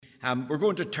We're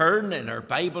going to turn in our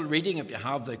Bible reading, if you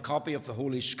have the copy of the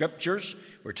Holy Scriptures,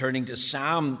 we're turning to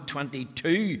Psalm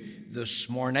 22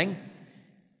 this morning,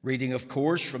 reading, of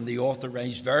course, from the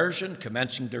Authorized Version,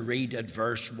 commencing to read at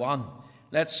verse 1.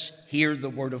 Let's hear the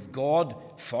Word of God.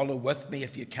 Follow with me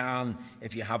if you can,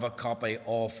 if you have a copy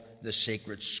of the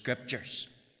sacred Scriptures.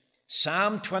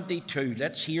 Psalm 22,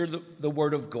 let's hear the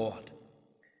Word of God.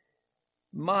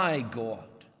 My God,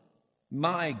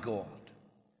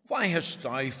 why hast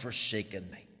thou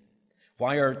forsaken me?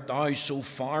 Why art thou so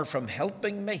far from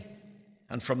helping me,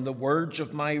 and from the words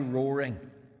of my roaring?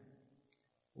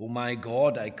 O my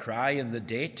God, I cry in the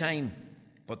daytime,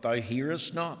 but thou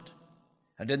hearest not,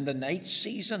 and in the night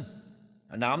season,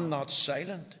 and am not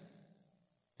silent.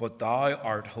 But thou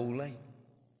art holy,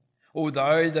 O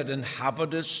thou that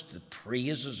inhabitest the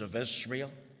praises of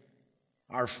Israel.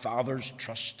 Our fathers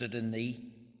trusted in thee.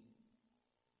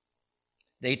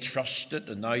 They trusted,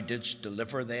 and thou didst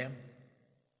deliver them.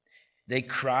 They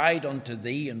cried unto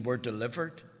thee, and were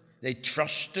delivered. They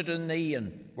trusted in thee,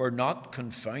 and were not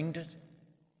confounded.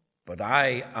 But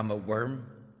I am a worm,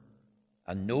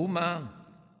 and no man,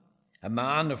 a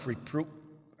man of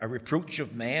a reproach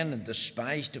of men, and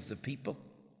despised of the people.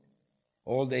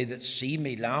 All they that see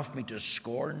me laugh me to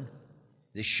scorn.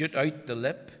 They shoot out the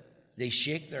lip. They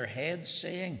shake their heads,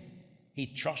 saying, He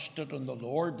trusted in the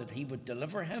Lord that he would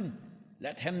deliver him.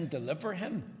 Let him deliver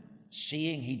him,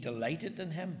 seeing he delighted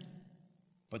in him.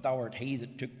 But thou art he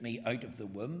that took me out of the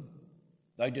womb.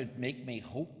 Thou didst make me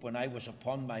hope when I was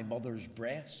upon my mother's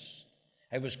breast.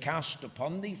 I was cast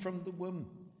upon thee from the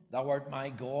womb. Thou art my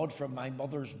God from my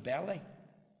mother's belly.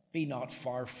 Be not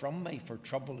far from me, for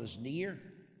trouble is near,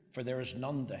 for there is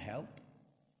none to help.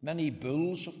 Many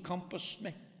bulls have compassed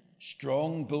me.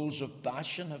 Strong bulls of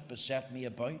Bashan have beset me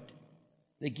about.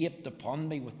 They gaped upon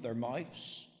me with their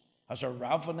mouths, as a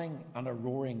ravening and a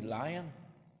roaring lion.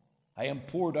 I am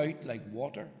poured out like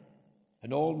water,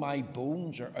 and all my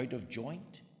bones are out of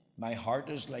joint. My heart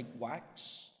is like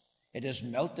wax. It is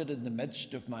melted in the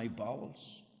midst of my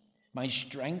bowels. My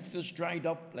strength is dried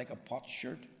up like a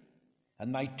potsherd,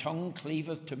 and my tongue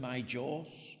cleaveth to my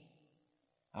jaws.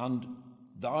 And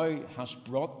thou hast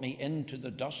brought me into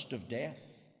the dust of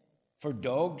death, for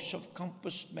dogs have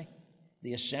compassed me.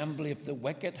 The assembly of the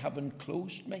wicked have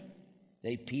enclosed me.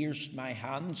 They pierced my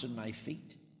hands and my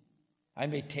feet. I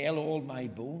may tell all my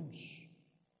bones.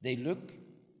 They look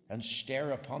and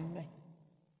stare upon me.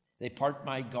 They part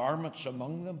my garments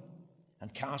among them,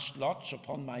 and cast lots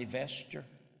upon my vesture.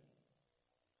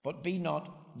 But be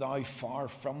not thou far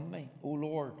from me, O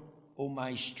Lord, O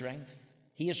my strength.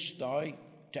 Haste thou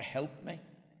to help me.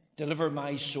 Deliver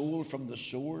my soul from the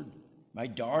sword, my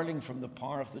darling from the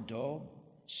power of the dog.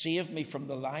 Save me from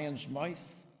the lion's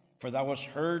mouth, for thou hast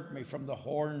heard me from the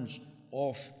horns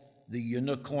of the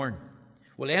unicorn.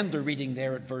 We'll end the reading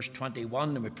there at verse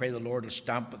 21, and we pray the Lord will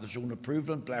stamp with his own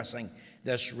approval and blessing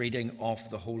this reading of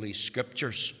the Holy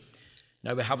Scriptures.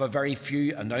 Now, we have a very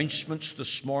few announcements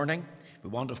this morning.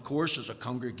 We want, of course, as a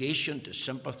congregation to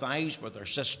sympathise with our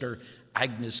sister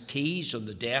Agnes Keys on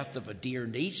the death of a dear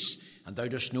niece. And thou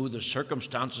dost know the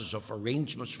circumstances of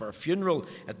arrangements for a funeral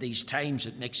at these times.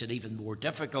 It makes it even more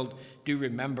difficult. Do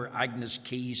remember Agnes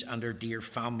Keys and her dear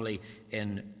family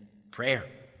in prayer.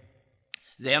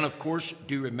 Then, of course,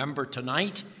 do remember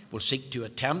tonight we'll seek to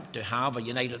attempt to have a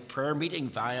united prayer meeting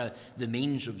via the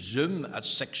means of Zoom at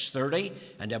 6:30,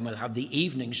 and then we'll have the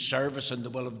evening service in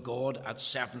the will of God at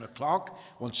 7 o'clock.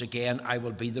 Once again, I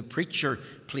will be the preacher.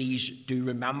 Please do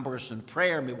remember us in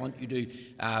prayer. We want you to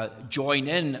join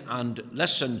in and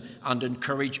listen and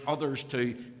encourage others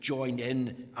to join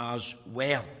in as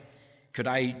well. Could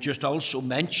I just also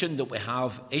mention that we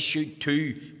have issued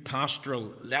 2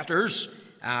 pastoral letters.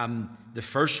 The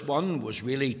first one was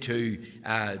really to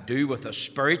do with a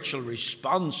spiritual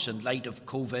response in light of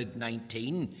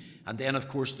COVID-19. And then, of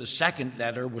course, the second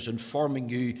letter was informing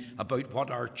you about what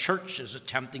our church is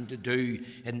attempting to do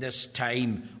in this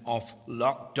time of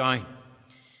lockdown.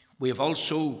 We have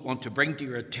also want to bring to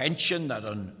your attention that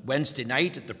on Wednesday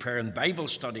night at the Prayer and Bible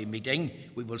Study meeting,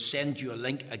 we will send you a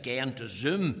link again to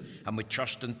Zoom, and we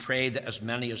trust and pray that as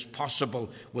many as possible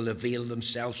will avail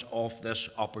themselves of this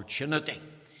opportunity.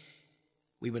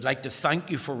 We would like to thank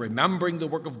you for remembering the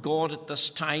work of God at this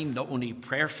time, not only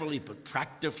prayerfully but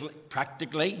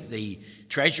practically. The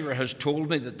treasurer has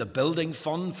told me that the building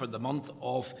fund for the month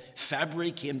of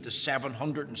February came to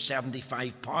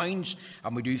 £775,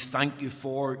 and we do thank you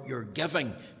for your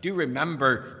giving. Do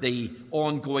remember the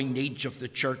ongoing needs of the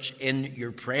church in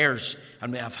your prayers,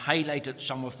 and we have highlighted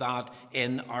some of that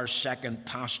in our second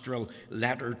pastoral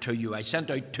letter to you. I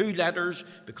sent out 2 letters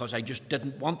because I just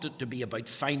didn't want it to be about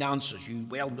finances. You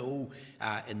well know,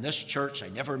 in this church I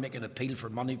never make an appeal for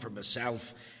money for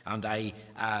myself, and I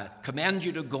commend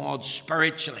you to God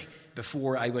spiritually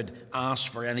before I would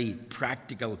ask for any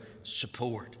practical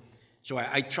support. So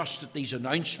I trust that these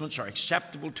announcements are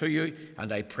acceptable to you,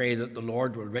 and I pray that the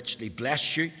Lord will richly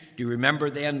bless you. Do you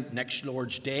remember then, next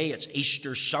Lord's Day, it's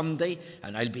Easter Sunday,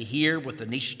 and I'll be here with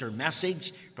an Easter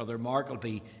message. Brother Mark will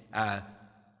be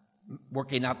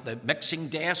working at the mixing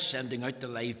desk, sending out the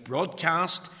live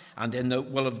broadcast, and in the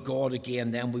will of God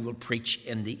again, then we will preach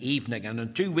in the evening. And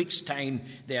in 2 weeks' time,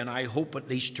 then I hope at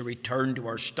least to return to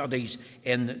our studies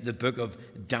in the book of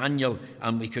Daniel,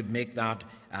 and we could make that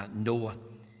known.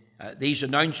 These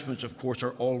announcements, of course,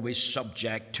 are always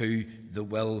subject to the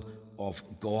will of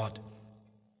God.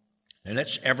 Now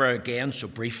let's ever again so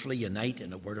briefly unite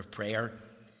in a word of prayer.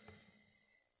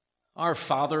 Our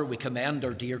Father, we commend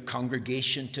our dear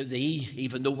congregation to Thee.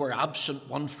 Even though we're absent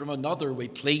one from another, we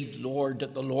plead, Lord,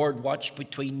 that the Lord watch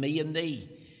between me and Thee.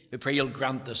 We pray You'll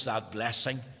grant us that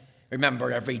blessing.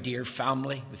 Remember every dear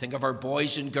family. We think of our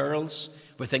boys and girls.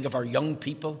 We think of our young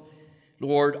people.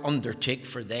 Lord, undertake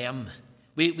for them.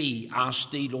 We ask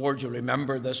Thee, Lord, You'll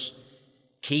remember this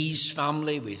Keys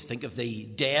family. We think of the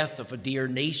death of a dear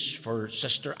niece for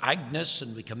Sister Agnes,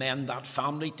 and we commend that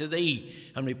family to Thee.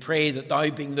 And we pray that Thou,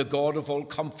 being the God of all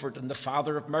comfort and the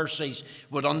Father of mercies,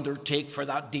 would undertake for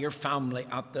that dear family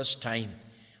at this time.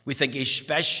 We think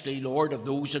especially, Lord, of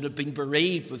those that have been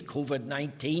bereaved with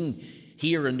COVID-19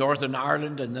 here in Northern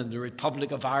Ireland and in the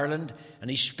Republic of Ireland, and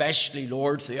especially,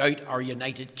 Lord, throughout our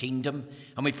United Kingdom.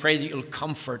 And we pray that You'll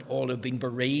comfort all who have been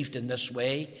bereaved in this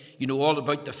way. You know all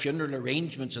about the funeral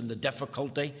arrangements and the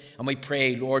difficulty. And we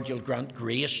pray, Lord, You'll grant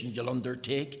grace and You'll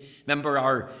undertake. Remember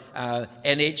our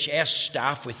NHS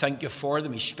staff. We thank You for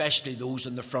them, especially those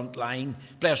in the front line.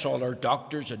 Bless all our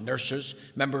doctors and nurses.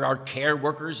 Remember our care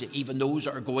workers, even those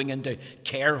that are going into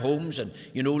care homes. And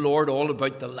you know, Lord, all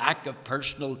about the lack of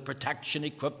personal protection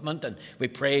equipment. And we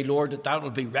pray, Lord, that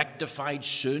will be rectified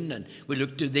soon, and we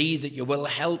look to Thee that You will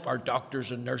help our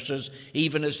doctors and nurses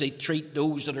even as they treat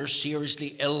those that are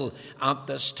seriously ill at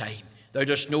this time. Thou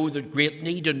dost know the great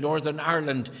need in Northern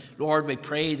Ireland. Lord, we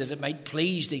pray that it might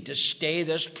please Thee to stay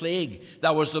this plague.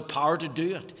 Thou hast the power to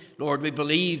do it. Lord, we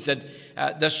believe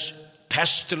that this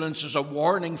pestilence is a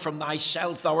warning from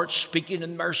Thyself. Thou art speaking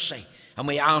in mercy. And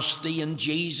we ask Thee in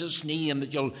Jesus' name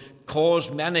that You'll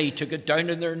cause many to get down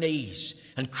on their knees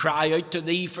and cry out to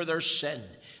Thee for their sin,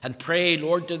 and pray,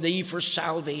 Lord, to Thee for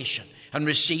salvation, and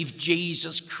receive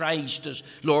Jesus Christ as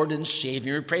Lord and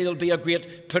Saviour. We pray there'll be a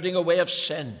great putting away of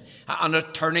sin and a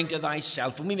turning to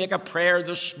Thyself. And we make a prayer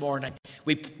this morning.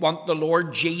 We want the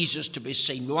Lord Jesus to be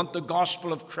seen. We want the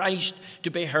gospel of Christ to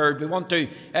be heard. We want to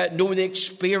know the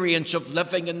experience of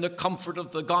living in the comfort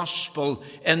of the gospel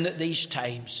in these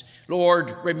times.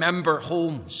 Lord, remember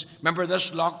homes. Remember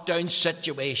this lockdown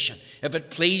situation. If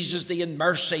it pleases Thee in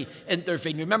mercy,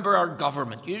 intervene. Remember our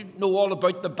government. You know all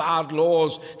about the bad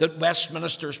laws that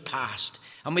Westminster's passed.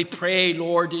 And we pray,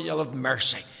 Lord, that You'll have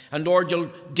mercy. And Lord, You'll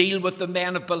deal with the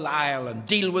men of Belial and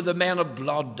deal with the men of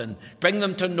blood and bring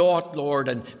them to naught, Lord,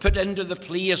 and put into the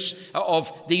place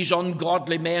of these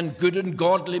ungodly men, good and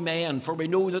godly men. For we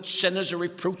know that sin is a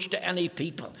reproach to any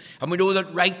people. And we know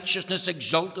that righteousness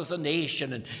exalteth a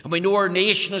nation. And we know our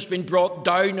nation has been brought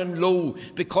down and low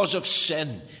because of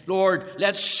sin. Lord,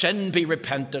 let sin be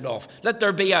repented of. Let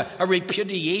there be a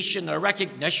repudiation, a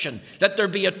recognition. Let there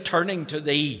be a turning to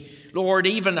Thee. Lord,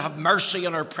 even have mercy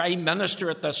on our Prime Minister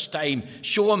at this time.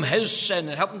 Show him his sin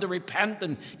and help him to repent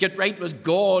and get right with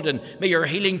God, and may Your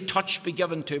healing touch be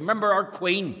given to him. Remember our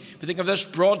Queen. We think of this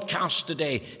broadcast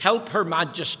today. Help Her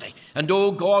Majesty. And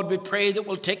oh God, we pray that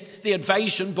we'll take the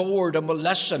advice on board and we'll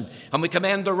listen. And we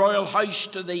commend the Royal House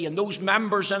to Thee and those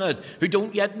members in it who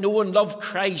don't yet know and love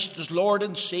Christ as Lord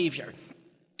and Saviour.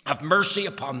 Have mercy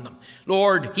upon them.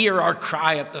 Lord, hear our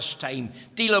cry at this time.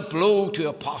 Deal a blow to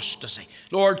apostasy.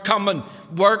 Lord, come and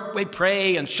work, we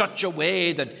pray, in such a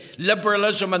way that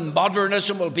liberalism and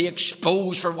modernism will be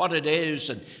exposed for what it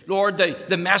is. And Lord,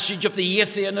 the message of the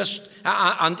atheist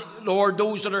and Lord,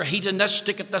 those that are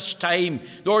hedonistic at this time,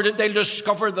 Lord, that they'll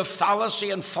discover the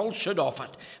fallacy and falsehood of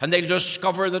it. And they'll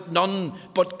discover that none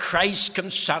but Christ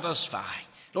can satisfy.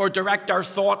 Lord, direct our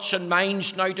thoughts and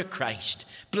minds now to Christ.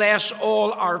 Bless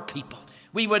all our people.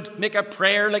 We would make a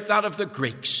prayer like that of the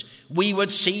Greeks. We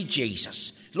would see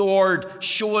Jesus. Lord,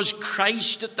 show us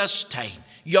Christ at this time.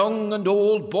 Young and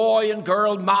old, boy and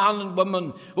girl, man and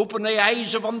woman, open the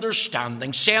eyes of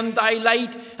understanding. Send thy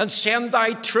light and send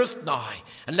thy truth now.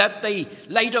 And let the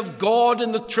light of God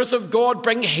and the truth of God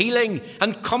bring healing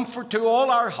and comfort to all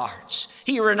our hearts.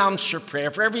 Hear and answer prayer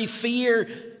for every fear,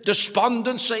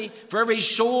 despondency, for every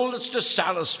soul that's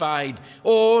dissatisfied.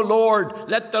 Oh Lord,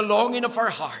 let the longing of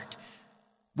our heart,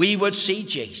 we would see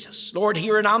Jesus. Lord,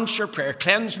 hear and answer prayer.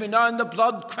 Cleanse me now in the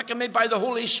blood. Quicken me by the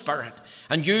Holy Spirit.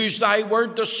 And use thy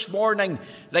word this morning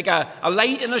like a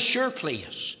light in a sure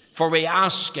place. For we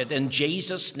ask it in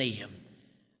Jesus' name.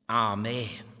 Amen.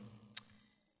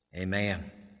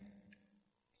 Amen.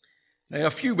 Now, a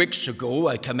few weeks ago,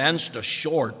 I commenced a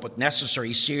short but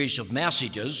necessary series of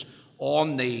messages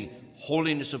on the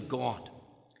holiness of God.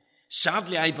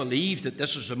 Sadly, I believe that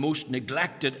this is the most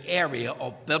neglected area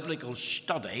of biblical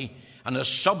study and a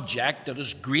subject that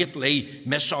is greatly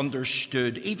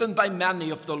misunderstood, even by many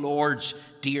of the Lord's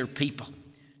dear people.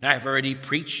 Now, I've already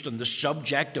preached on the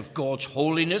subject of God's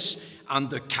holiness and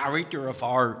the character of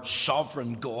our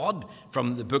sovereign God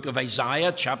from the book of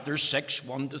Isaiah, chapter 6,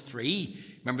 1-3.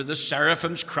 Remember, the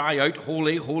seraphims cry out,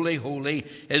 "Holy, holy, holy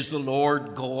is the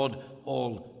Lord God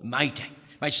Almighty."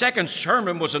 My second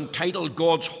sermon was entitled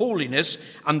God's Holiness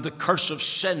and the Curse of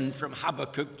Sin from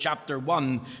Habakkuk chapter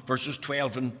 1, verses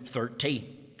 12 and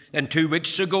 13. Then 2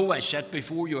 weeks ago, I set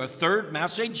before you a third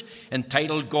message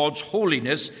entitled God's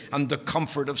Holiness and the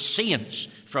Comfort of Saints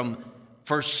from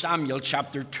 1 Samuel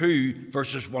chapter 2,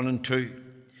 verses 1 and 2.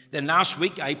 Then last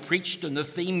week, I preached on the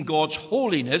theme God's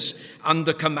Holiness and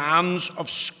the Commands of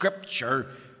Scripture.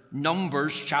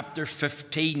 Numbers chapter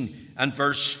 15 and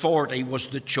verse 40 was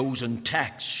the chosen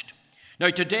text. Now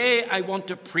today I want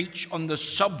to preach on the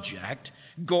subject,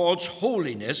 God's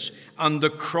holiness and the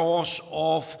cross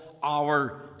of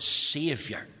our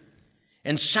Saviour.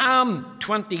 In Psalm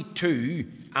 22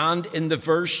 and in the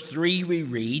verse 3 we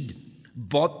read,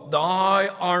 "But thou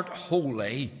art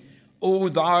holy, O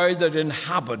thou that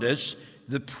inhabitest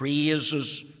the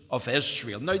praises of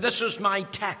Israel." Now this is my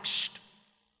text.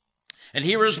 And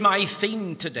here is my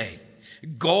theme today,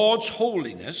 God's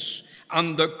holiness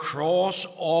and the cross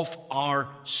of our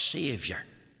Saviour.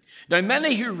 Now,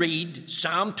 many who read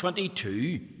Psalm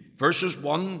 22, verses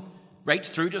 1 right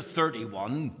through to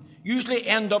 31, usually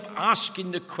end up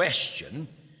asking the question,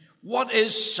 what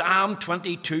is Psalm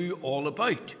 22 all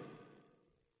about?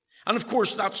 And of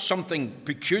course, that's something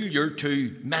peculiar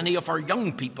to many of our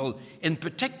young people in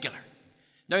particular.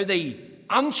 Now, the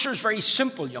answer is very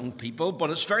simple, young people, but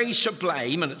it's very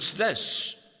sublime, and it's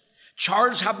this.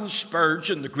 Charles Haddon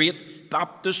Spurgeon, the great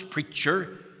Baptist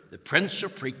preacher, the Prince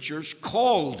of Preachers,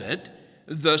 called it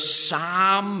the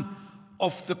Psalm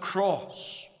of the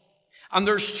Cross. And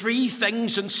there's 3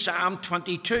 things in Psalm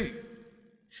 22.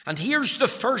 And here's the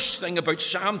first thing about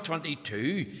Psalm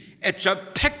 22. It's a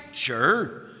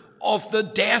picture of the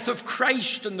death of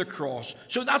Christ on the cross.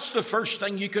 So that's the first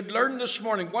thing you could learn this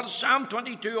morning. What is Psalm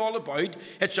 22 all about?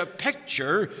 It's a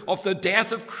picture of the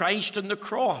death of Christ on the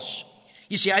cross.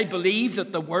 You see, I believe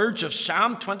that the words of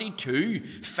Psalm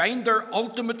 22 find their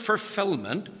ultimate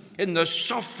fulfillment in the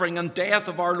suffering and death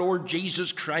of our Lord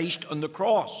Jesus Christ on the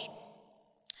cross.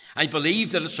 I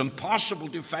believe that it's impossible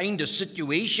to find a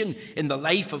situation in the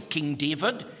life of King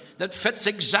David that fits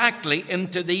exactly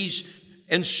into these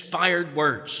inspired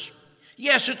words.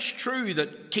 Yes, it's true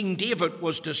that King David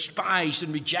was despised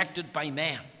and rejected by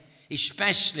men,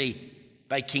 especially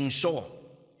by King Saul.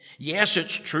 Yes,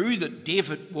 it's true that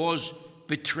David was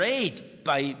betrayed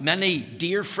by many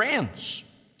dear friends.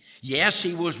 Yes,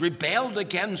 he was rebelled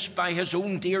against by his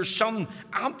own dear son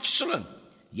Absalom.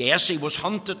 Yes, he was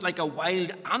hunted like a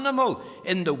wild animal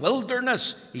in the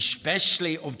wilderness,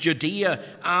 especially of Judea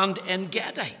and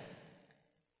En-Gedi.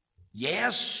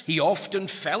 Yes, he often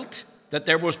felt that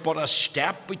there was but a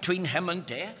step between him and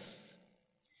death.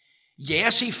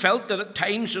 Yes, he felt that at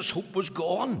times his hope was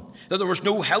gone, that there was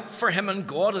no help for him in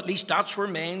God. At least that's where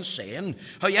men saying.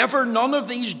 However, none of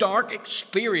these dark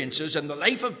experiences in the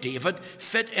life of David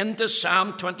fit into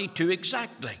Psalm 22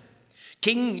 exactly.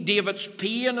 King David's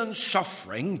pain and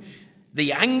suffering,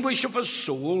 the anguish of his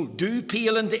soul, do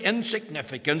pale into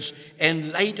insignificance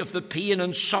in light of the pain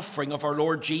and suffering of our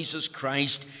Lord Jesus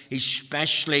Christ,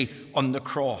 especially on the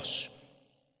cross.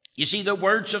 You see, the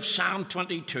words of Psalm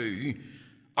 22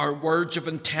 are words of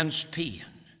intense pain,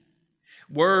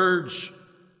 words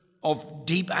of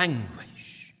deep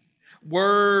anguish,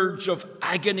 words of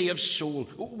agony of soul,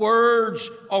 words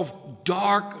of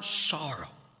dark sorrow.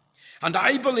 And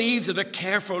I believe that a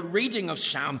careful reading of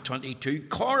Psalm 22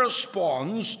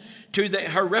 corresponds to the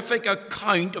horrific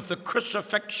account of the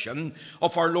crucifixion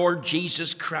of our Lord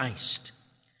Jesus Christ.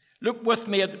 Look with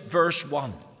me at verse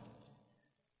 1.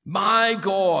 my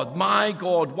God,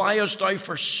 why hast thou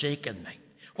forsaken me?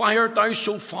 Why art thou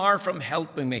so far from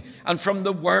helping me and from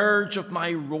the words of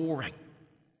my roaring?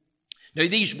 Now,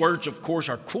 these words, of course,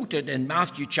 are quoted in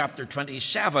Matthew chapter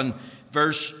 27,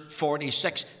 verse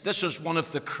 46. This is one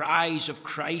of the cries of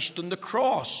Christ on the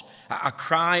cross, a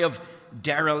cry of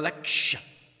dereliction.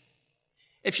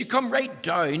 If you come right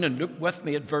down and look with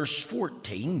me at verse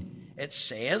 14, it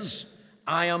says,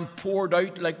 I am poured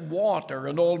out like water,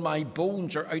 and all my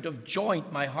bones are out of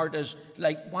joint. My heart is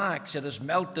like wax, it is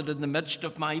melted in the midst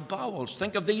of my bowels.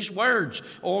 Think of these words.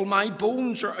 All my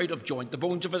bones are out of joint. The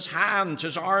bones of his hands,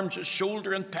 his arms, his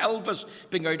shoulder, and pelvis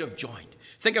being out of joint.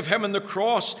 Think of him on the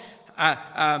cross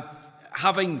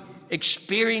having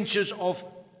experiences of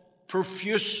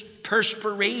profuse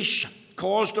perspiration,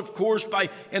 caused, of course, by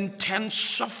intense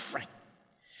suffering.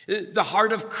 The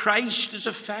heart of Christ is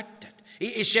affected.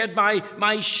 He said,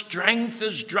 my strength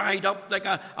is dried up like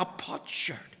a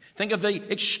potsherd. Think of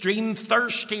the extreme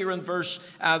thirst here in verse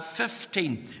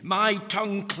 15. My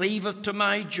tongue cleaveth to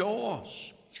my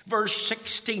jaws. Verse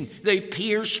 16, they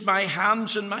pierce my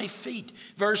hands and my feet.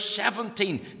 Verse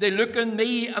 17, they look on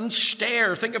me and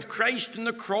stare. Think of Christ on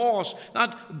the cross,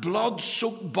 that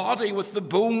blood-soaked body with the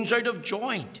bones out of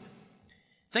joint.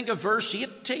 Think of verse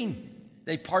 18.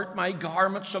 They part my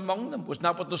garments among them. Wasn't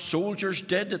that what the soldiers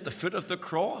did at the foot of the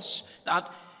cross?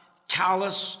 That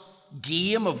callous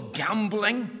game of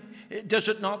gambling. Does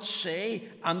it not say,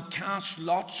 and cast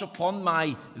lots upon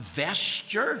my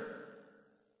vesture?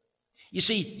 You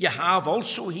see, you have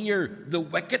also here the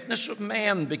wickedness of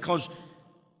men, because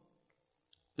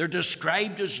they're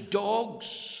described as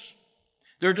dogs.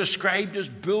 They're described as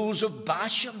bulls of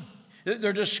Bashan.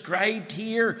 They're described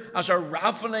here as a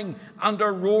ravening and a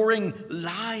roaring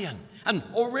lion. And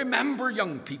remember,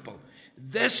 young people,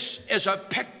 this is a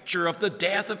picture of the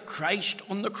death of Christ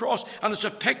on the cross. And it's a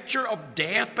picture of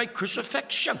death by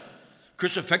crucifixion.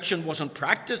 Crucifixion wasn't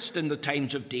practiced in the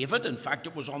times of David. In fact,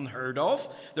 it was unheard of.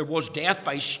 There was death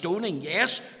by stoning,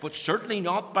 yes, but certainly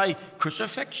not by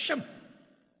crucifixion.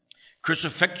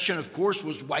 Crucifixion, of course,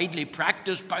 was widely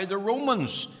practiced by the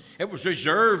Romans. It was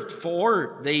reserved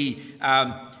for the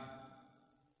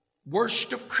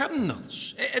worst of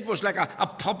criminals. It was like a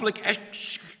public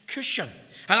execution.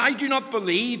 And I do not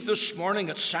believe this morning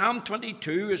that Psalm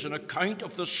 22 is an account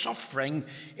of the suffering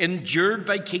endured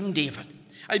by King David.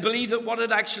 I believe that what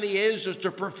it actually is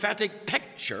the prophetic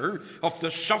picture of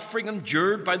the suffering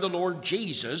endured by the Lord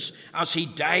Jesus as he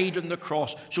died on the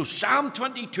cross. So Psalm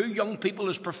 22, young people,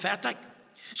 is prophetic.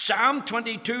 Psalm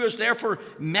 22 is therefore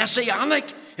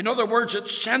messianic. In other words, it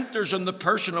centers on the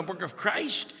person and work of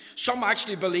Christ. Some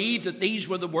actually believe that these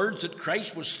were the words that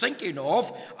Christ was thinking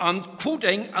of and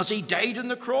quoting as he died on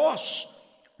the cross.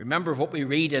 Remember what we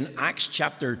read in Acts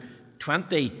chapter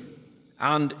 20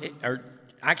 or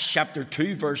Acts chapter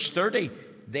 2 verse 30.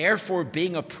 Therefore,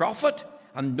 being a prophet,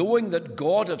 and knowing that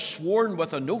God hath sworn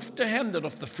with an oath to him that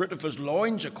of the fruit of his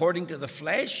loins, according to the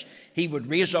flesh, he would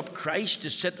raise up Christ to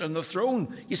sit on the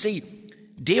throne. You see,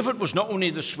 David was not only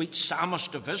the sweet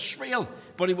psalmist of Israel,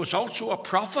 but he was also a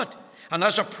prophet. And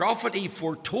as a prophet, he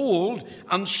foretold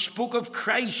and spoke of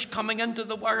Christ coming into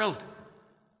the world.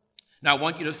 Now, I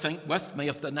want you to think with me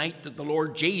of the night that the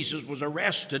Lord Jesus was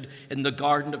arrested in the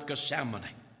Garden of Gethsemane.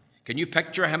 Can you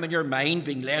picture him in your mind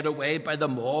being led away by the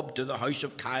mob to the house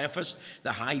of Caiaphas,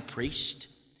 the high priest?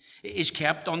 He's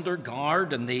kept under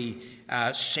guard in the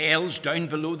cells down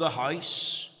below the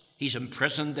house. He's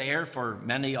imprisoned there for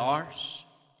many hours.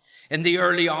 In the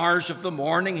early hours of the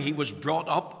morning, he was brought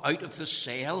up out of the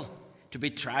cell to be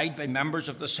tried by members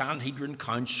of the Sanhedrin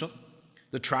Council.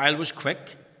 The trial was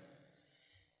quick.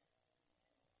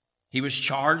 He was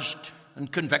charged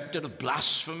and convicted of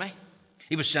blasphemy.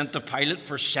 He was sent to Pilate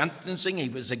for sentencing. He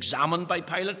was examined by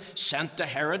Pilate, sent to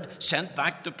Herod, sent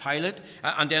back to Pilate.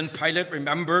 And then Pilate,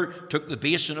 remember, took the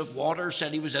basin of water,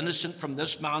 said he was innocent from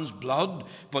this man's blood,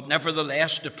 but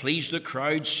nevertheless, to please the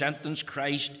crowd, sentenced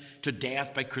Christ to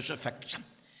death by crucifixion.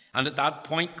 And at that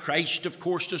point, Christ, of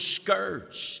course, is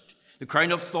scourged. The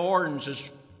crown of thorns is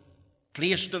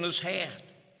placed on his head.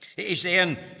 He's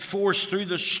then forced through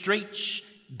the streets,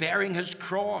 bearing his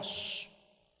cross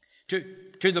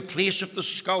to the place of the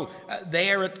skull.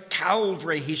 There at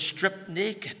Calvary, he's stripped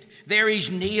naked. There he's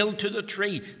nailed to the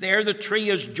tree. There the tree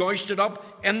is joisted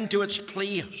up into its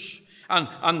place.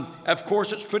 And of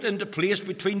course, it's put into place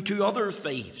between two other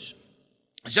thieves,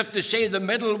 as if to say the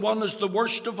middle one is the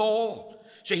worst of all.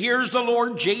 So here's the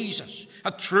Lord Jesus,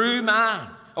 a true man,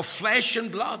 of flesh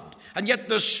and blood, and yet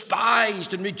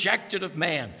despised and rejected of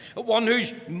men, one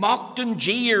who's mocked and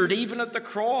jeered even at the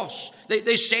cross.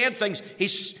 They said things,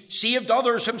 he's saved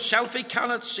others, himself he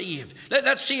cannot save.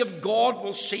 Let's see if God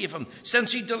will save him,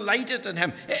 since he delighted in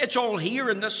him. It's all here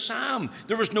in this psalm.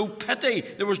 There was no pity,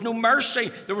 there was no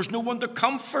mercy, there was no one to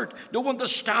comfort, no one to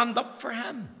stand up for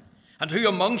him. And who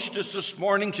amongst us this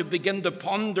morning should begin to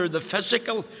ponder the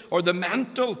physical or the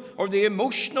mental or the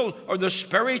emotional or the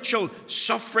spiritual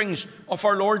sufferings of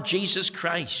our Lord Jesus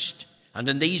Christ? And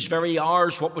in these very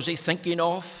hours, what was he thinking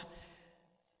of?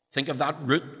 Think of that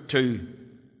route to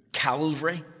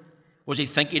Calvary. Was he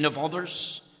thinking of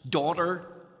others? Daughter,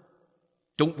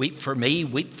 don't weep for me,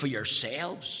 weep for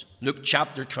yourselves. Luke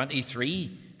chapter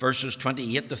 23, verses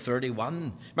 28 to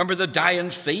 31. Remember the dying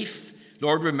thief?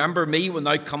 Lord, remember me when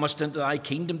thou comest into thy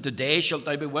kingdom. Today shalt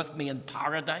thou be with me in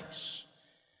paradise.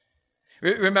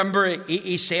 Remember,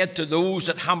 he said to those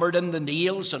that hammered in the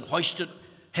nails and hoisted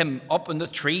him up in the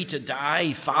tree to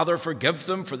die, Father, forgive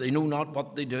them, for they know not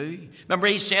what they do. Remember,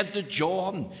 he said to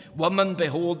John, woman,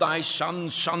 behold thy son,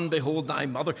 son, behold thy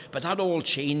mother. But that all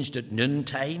changed at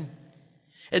noontime.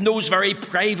 In those very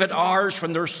private hours,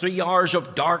 when there's 3 hours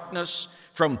of darkness,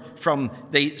 from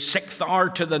the 6th hour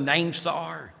to the 9th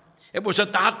hour, it was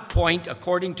at that point,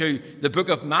 according to the book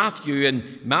of Matthew,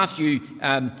 in Matthew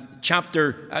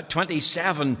chapter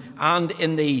 27, and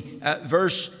in the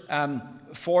verse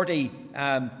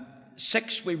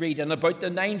 46, we read, and about the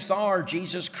 9th hour,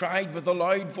 Jesus cried with a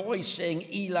loud voice, saying,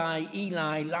 Eli,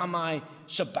 Eli, lama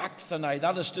sabachthani.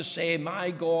 That is to say,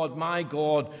 my God,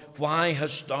 why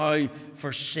hast thou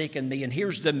forsaken me? And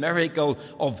here's the miracle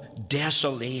of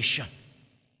desolation.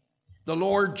 The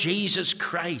Lord Jesus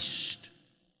Christ,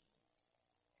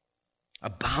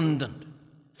 abandoned,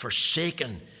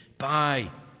 forsaken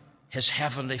by his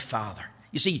heavenly Father.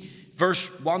 You see, verse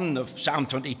 1 of Psalm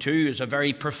 22 is a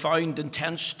very profound,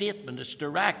 intense statement. It's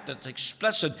direct, it's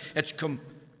explicit, it's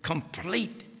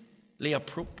completely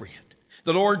appropriate.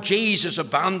 The Lord Jesus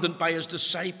abandoned by his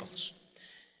disciples.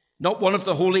 Not one of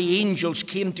the holy angels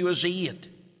came to his aid.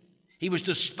 He was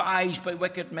despised by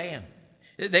wicked men.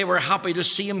 They were happy to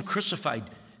see him crucified.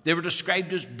 They were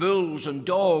described as bulls and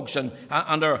dogs and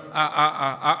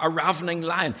a ravening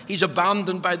lion. He's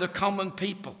abandoned by the common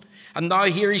people. And now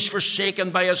here he's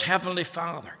forsaken by his heavenly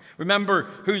Father. Remember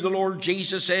who the Lord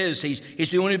Jesus is. He's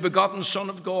the only begotten Son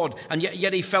of God. And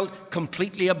yet he felt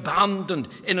completely abandoned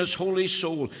in his holy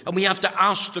soul. And we have to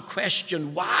ask the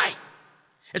question, why?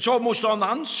 It's almost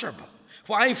unanswerable.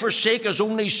 Why forsake his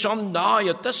only Son now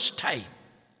at this time?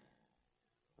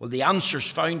 Well, the answer's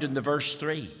found in the verse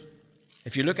 3.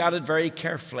 If you look at it very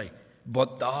carefully,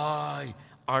 but thou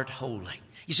art holy.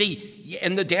 You see,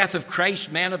 in the death of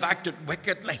Christ, men have acted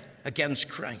wickedly against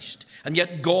Christ, and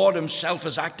yet God himself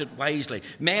has acted wisely.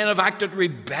 Men have acted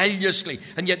rebelliously,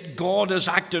 and yet God has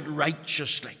acted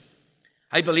righteously.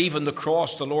 I believe on the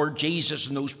cross, the Lord Jesus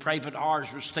in those private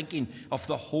hours was thinking of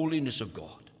the holiness of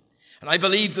God. And I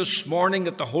believe this morning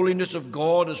that the holiness of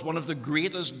God is one of the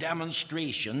greatest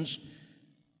demonstrations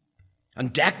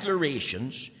and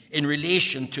declarations in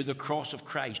relation to the cross of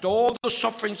Christ. All the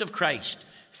sufferings of Christ,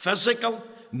 physical,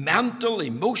 mental,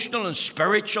 emotional, and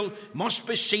spiritual, must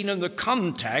be seen in the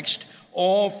context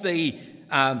of the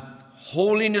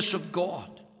holiness of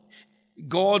God.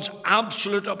 God's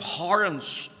absolute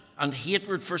abhorrence and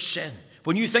hatred for sin.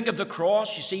 When you think of the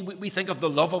cross, you see, we think of the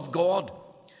love of God.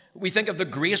 We think of the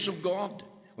grace of God.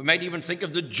 We might even think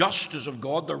of the justice of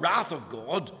God, the wrath of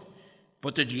God.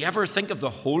 But did you ever think of the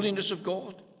holiness of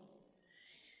God?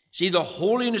 See, the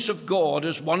holiness of God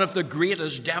is one of the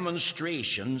greatest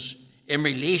demonstrations in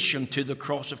relation to the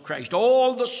cross of Christ.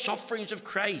 All the sufferings of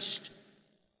Christ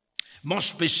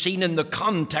must be seen in the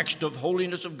context of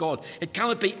holiness of God. It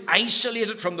cannot be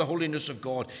isolated from the holiness of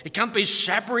God. It can't be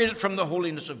separated from the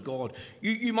holiness of God.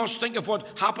 You must think of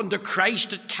what happened to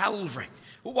Christ at Calvary.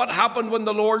 What happened when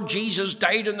the Lord Jesus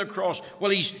died on the cross?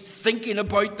 Well, he's thinking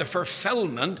about the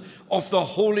fulfillment of the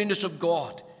holiness of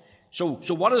God. So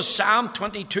what is Psalm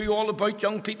 22 all about,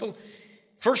 young people?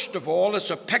 First of all, it's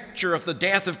a picture of the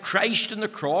death of Christ on the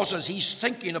cross as he's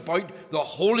thinking about the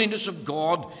holiness of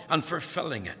God and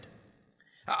fulfilling it.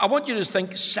 I want you to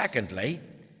think, secondly,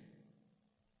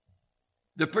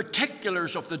 the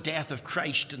particulars of the death of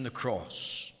Christ on the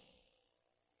cross.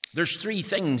 There's 3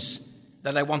 things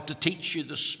that I want to teach you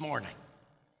this morning.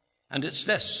 And it's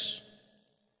this: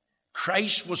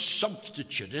 Christ was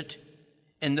substituted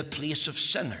in the place of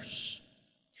sinners.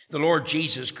 The Lord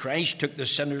Jesus Christ took the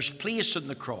sinner's place on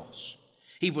the cross.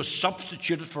 He was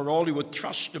substituted for all who would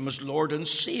trust him as Lord and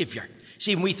Savior.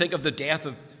 See, when we think of the death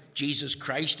of Jesus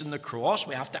Christ on the cross,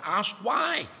 we have to ask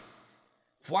why.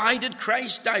 Why did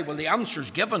Christ die? Well, the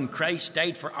answer's given. Christ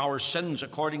died for our sins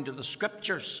according to the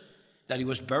Scriptures, that he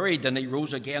was buried and he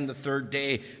rose again the third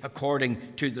day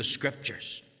according to the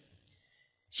Scriptures.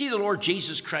 See, the Lord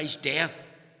Jesus Christ's death,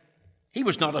 he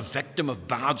was not a victim of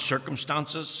bad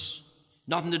circumstances,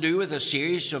 nothing to do with a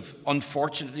series of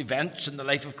unfortunate events in the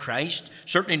life of Christ,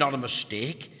 certainly not a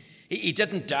mistake. He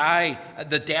didn't die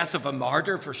the death of a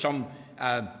martyr for some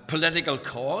political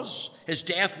cause. His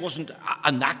death wasn't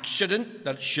an accident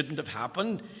that shouldn't have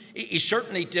happened. He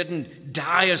certainly didn't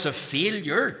die as a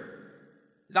failure.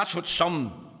 That's what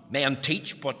some men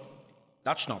teach, but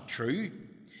that's not true.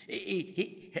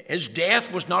 His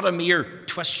death was not a mere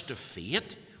twist of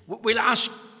fate. We'll ask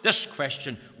this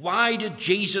question: why did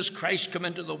Jesus Christ come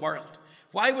into the world?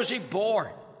 Why was he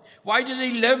born? Why did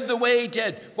he live the way he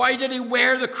did? Why did he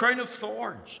wear the crown of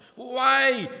thorns?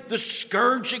 Why the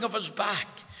scourging of his back?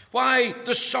 Why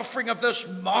the suffering of this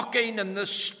mocking and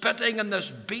this spitting and this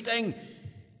beating?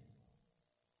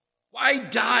 Why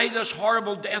die this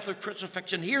horrible death of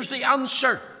crucifixion? Here's the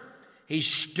answer. He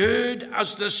stood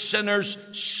as the sinner's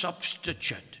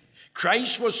substitute.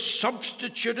 Christ was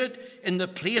substituted in the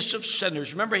place of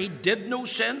sinners. Remember, he did no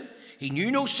sin. He knew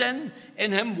no sin.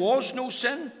 In him was no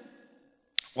sin.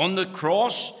 On the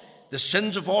cross, the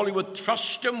sins of all who would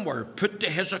trust him were put to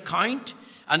his account,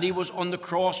 and he was on the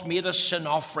cross made a sin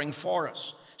offering for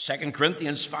us. 2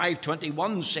 Corinthians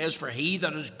 5:21 says, "For he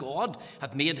that is God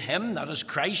hath made him, that is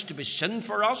Christ, to be sin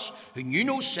for us, who knew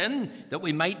no sin, that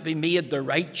we might be made the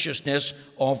righteousness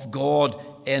of God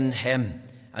in him."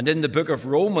 And in the book of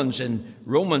Romans, in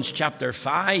Romans chapter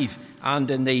 5, and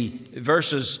in the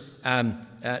verses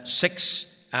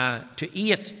 6 to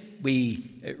 8,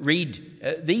 we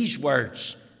read these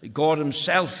words. God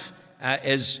himself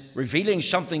is revealing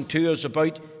something to us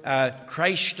about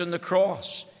Christ and the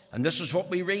cross. And this is what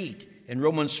we read in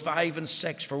Romans 5 and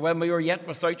 6. "For when we were yet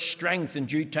without strength, in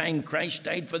due time Christ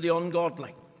died for the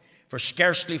ungodly. For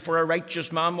scarcely for a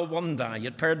righteous man will one die,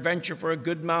 yet peradventure for a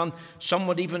good man some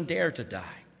would even dare to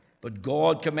die. But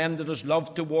God commended his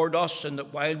love toward us, in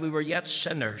that while we were yet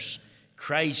sinners,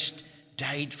 Christ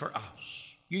died for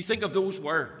us." You think of those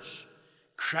words.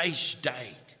 Christ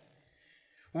died.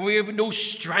 We have no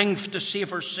strength to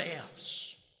save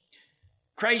ourselves.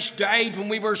 Christ died when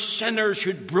we were sinners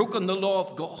who'd broken the law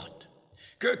of God.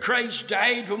 Christ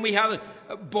died when we had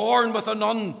born with an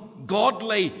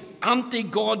ungodly,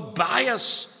 anti-God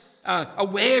bias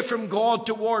away from God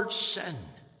towards sin.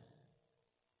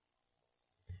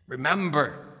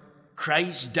 Remember,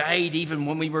 Christ died even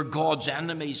when we were God's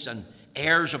enemies and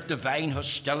heirs of divine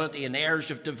hostility and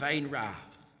heirs of divine wrath.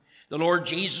 The Lord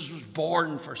Jesus was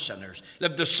born for sinners,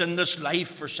 lived a sinless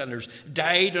life for sinners,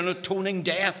 died an atoning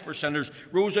death for sinners,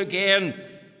 rose again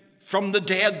from the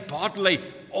dead bodily,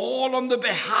 all on the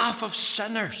behalf of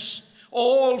sinners,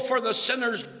 all for the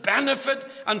sinner's benefit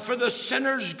and for the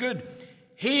sinner's good.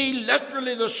 He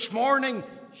literally this morning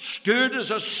stood as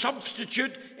a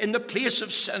substitute in the place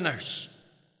of sinners.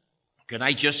 Can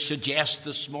I just suggest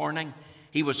this morning,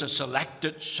 he was a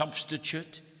selected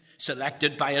substitute,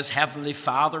 selected by his heavenly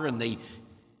Father in the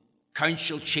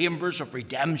council chambers of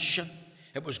redemption.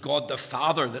 It was God the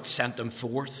Father that sent him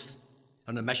forth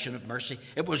on a mission of mercy.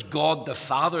 It was God the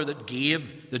Father that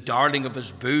gave the darling of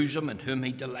his bosom, in whom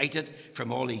he delighted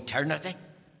from all eternity.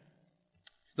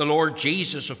 The Lord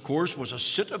Jesus, of course, was a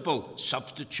suitable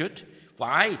substitute.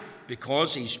 Why?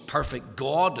 Because he's perfect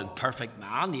God and perfect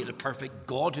man. He had a perfect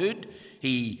godhood.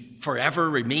 He forever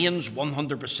remains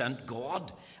 100%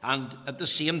 God. And at the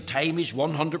same time, he's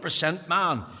 100%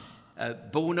 man.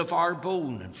 Bone of our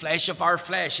bone and flesh of our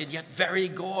flesh, and yet very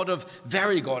God of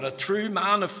very God, a true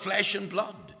man of flesh and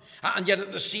blood. And yet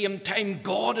at the same time,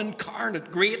 God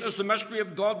incarnate. Great is the mystery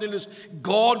of godliness.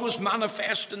 God was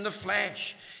manifest in the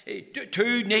flesh.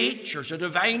 Two natures, a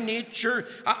divine nature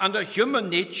and a human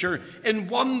nature, in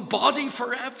one body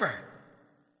forever.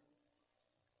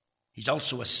 He's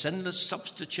also a sinless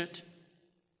substitute.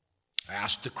 I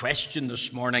asked the question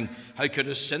this morning, how could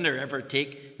a sinner ever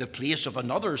take the place of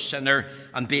another sinner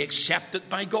and be accepted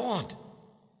by God?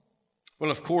 Well,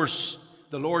 of course,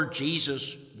 the Lord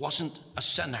Jesus wasn't a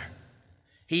sinner.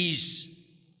 He's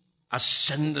a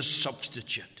sinless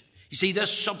substitute. You see,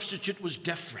 this substitute was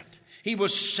different. He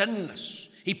was sinless.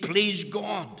 He pleased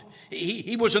God.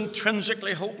 He was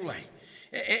intrinsically holy.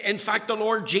 In fact, the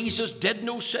Lord Jesus did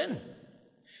no sin.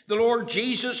 The Lord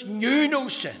Jesus knew no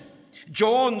sin.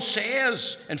 John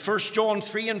says in 1 John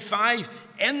 3 and 5,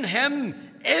 in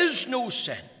him is no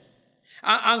sin.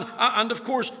 And of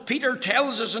course, Peter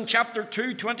tells us in chapter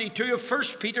 2:22 of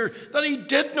 1 Peter that he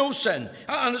did no sin.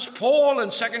 And as Paul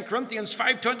in 2 Corinthians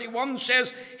 5:21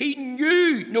 says, he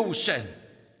knew no sin.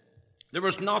 There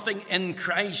was nothing in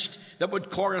Christ that would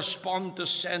correspond to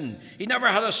sin. He never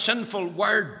had a sinful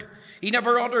word. He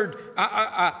never uttered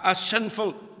a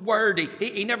sinful word.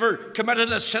 He never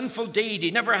committed a sinful deed.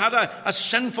 He never had a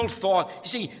sinful thought. You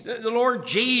see, the Lord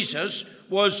Jesus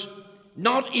was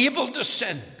not able to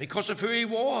sin because of who he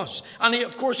was. And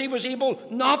of course, he was able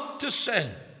not to sin.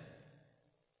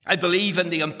 I believe in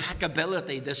the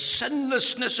impeccability, the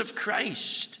sinlessness of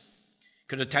Christ.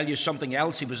 Could I tell you something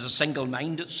else? He was a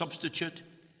single-minded substitute.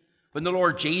 When the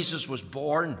Lord Jesus was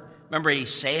born, remember he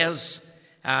says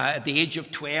at the age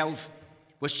of 12,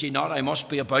 "Wist ye not I must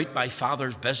be about my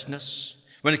Father's business?"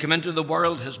 When he came into the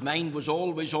world, his mind was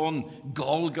always on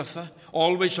Golgotha,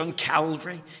 always on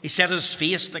Calvary. He set his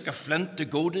face like a flint to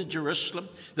go to Jerusalem.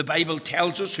 The Bible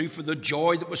tells us who for the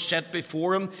joy that was set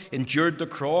before him endured the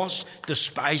cross,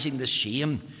 despising the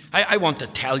shame. I want to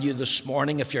tell you this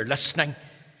morning, if you're listening,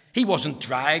 he wasn't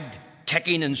dragged,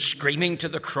 kicking and screaming to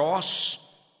the cross.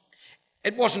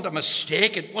 It wasn't a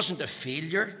mistake. It wasn't a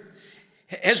failure.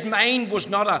 His mind was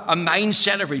not a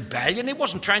mindset of rebellion. He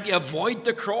wasn't trying to avoid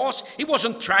the cross. He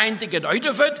wasn't trying to get out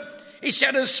of it. He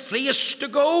set his face to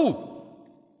go.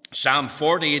 Psalm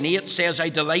 40:8 says, "I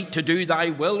delight to do thy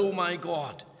will, O my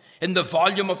God. In the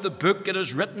volume of the book it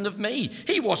is written of me."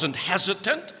 He wasn't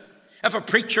hesitant. If a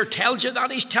preacher tells you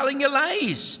that, he's telling you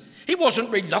lies. He wasn't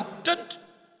reluctant.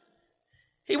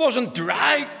 He wasn't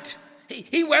dragged.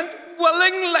 He went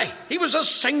willingly. He was a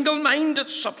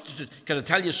single-minded substitute. Can I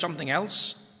tell you something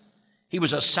else? He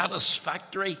was a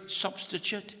satisfactory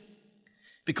substitute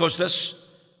because this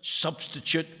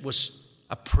substitute was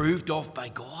approved of by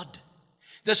God.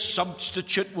 This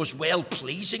substitute was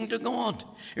well-pleasing to God.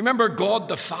 Remember, God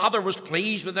the Father was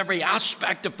pleased with every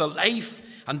aspect of the life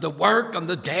and the work and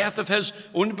the death of his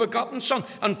only begotten Son.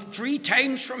 And 3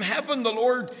 times from heaven, the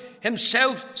Lord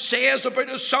himself says about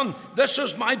his Son, "This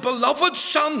is my beloved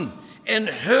Son, in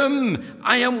whom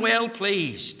I am well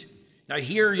pleased." Now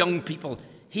here, young people,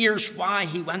 here's why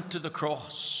he went to the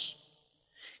cross.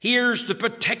 Here's the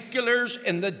particulars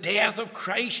in the death of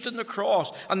Christ on the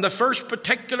cross. And the first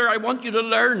particular I want you to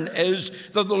learn is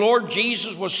that the Lord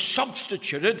Jesus was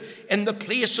substituted in the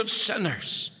place of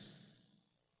sinners.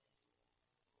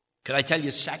 Could I tell you,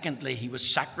 secondly, he was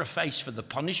sacrificed for the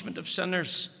punishment of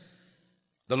sinners.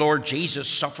 The Lord Jesus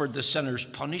suffered the sinner's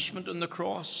punishment on the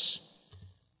cross.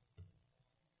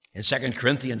 In 2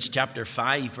 Corinthians chapter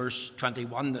 5, verse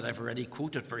 21 that I've already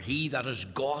quoted, "For he that is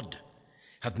God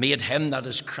hath made him that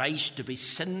is Christ to be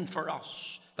sin for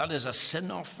us." That is a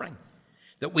sin offering,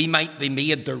 that we might be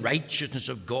made the righteousness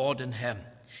of God in him.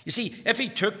 You see, if he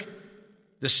took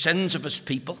the sins of his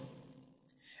people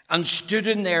and stood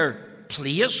in their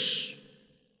place,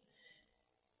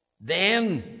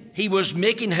 then he was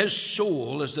making his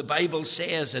soul, as the Bible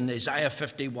says in Isaiah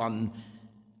 51,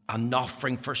 an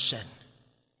offering for sin.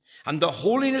 And the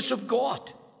holiness of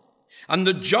God and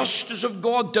the justice of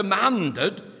God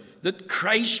demanded that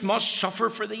Christ must suffer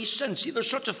for these sins. See, there's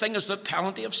such a thing as the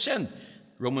penalty of sin.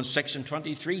 Romans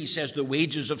 6:23 says the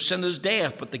wages of sin is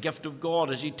death, but the gift of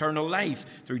God is eternal life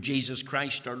through Jesus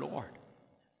Christ our Lord.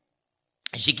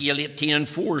 Ezekiel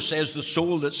 18:4 says the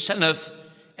soul that sinneth,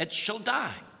 it shall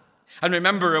die. And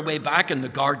remember way back in the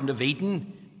Garden of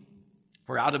Eden,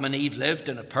 where Adam and Eve lived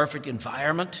in a perfect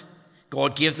environment,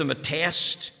 God gave them a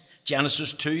test.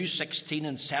 Genesis 2:16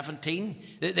 and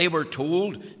 17. They were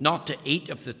told not to eat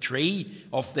of the tree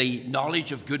of the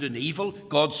knowledge of good and evil.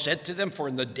 God said to them, "For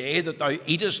in the day that thou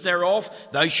eatest thereof,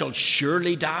 thou shalt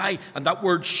surely die." And that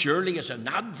word surely is an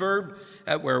adverb.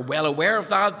 We're well aware of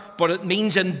that. But it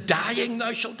means in dying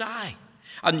thou shalt die.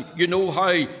 And you know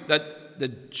how that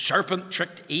the serpent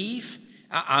tricked Eve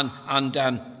and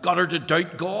got her to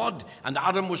doubt God, and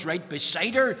Adam was right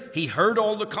beside her. He heard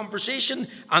all the conversation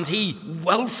and he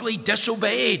willfully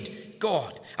disobeyed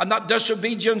God, and that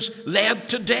disobedience led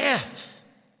to death.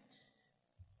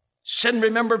 Sin,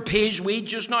 remember, pays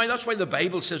wages now. That's why the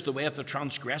Bible says the way of the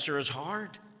transgressor is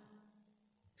hard.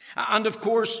 And of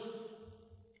course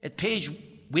it pays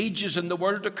wages in the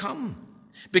world to come,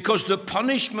 because the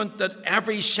punishment that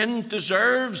every sin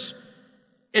deserves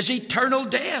is eternal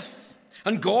death.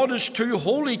 And God is too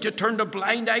holy to turn a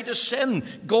blind eye to sin.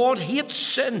 God hates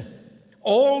sin,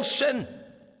 all sin.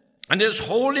 And his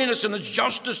holiness and his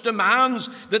justice demands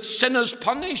that sin is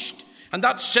punished. And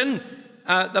that sin,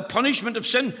 the punishment of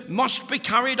sin, must be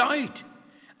carried out.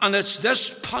 And it's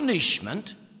this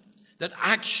punishment that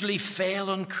actually fell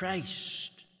on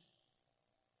Christ.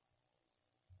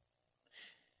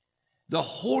 The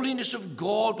holiness of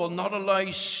God will not allow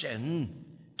sin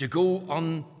to go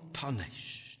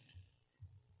unpunished.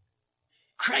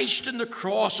 Christ on the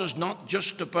cross is not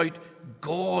just about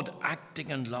God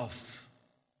acting in love.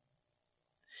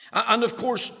 And of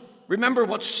course, remember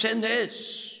what sin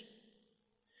is.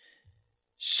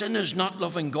 Sin is not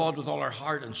loving God with all our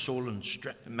heart and soul and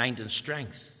mind and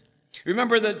strength.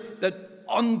 Remember that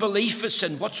unbelief is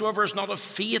sin. Whatsoever is not of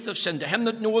faith of sin. To him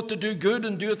that knoweth to do good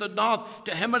and doeth it not,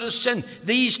 to him it is sin.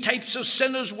 These types of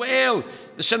sin as well.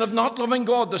 The sin of not loving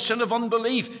God, the sin of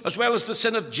unbelief, as well as the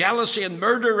sin of jealousy and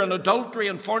murder and adultery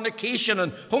and fornication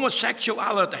and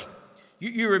homosexuality.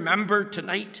 You remember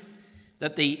tonight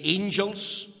that the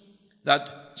angels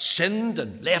that sinned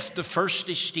and left the first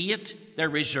estate, they're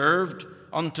reserved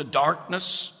unto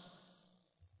darkness.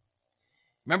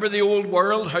 Remember the old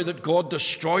world, how that God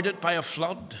destroyed it by a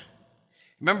flood?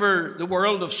 Remember the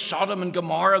world of Sodom and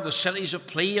Gomorrah, the cities of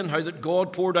Plain, and how that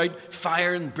God poured out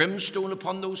fire and brimstone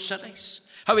upon those cities?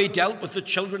 How he dealt with the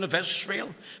children of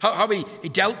Israel, how he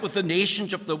dealt with the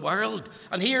nations of the world.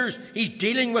 And here he's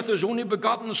dealing with his only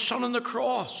begotten Son on the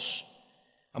cross.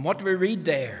 And what do we read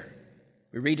there?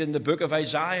 We read in the book of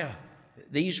Isaiah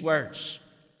these words.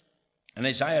 In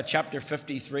Isaiah chapter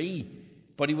 53,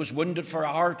 but he was wounded for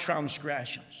our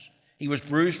transgressions. He was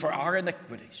bruised for our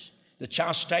iniquities. The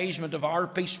chastisement of our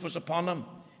peace was upon him,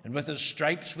 and with his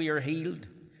stripes we are healed.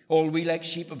 All we like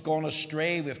sheep have gone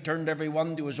astray. We have turned every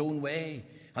one to his own way,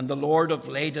 and the Lord hath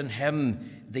laid on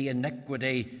him the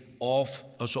iniquity of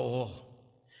us all.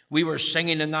 We were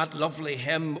singing in that lovely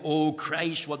hymn, O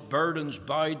Christ, what burdens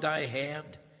bowed thy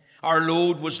head. Our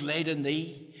load was laid in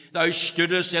thee. Thou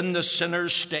stoodest in the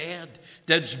sinner's stead,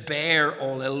 didst bear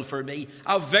all ill for me.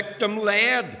 A victim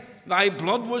led, thy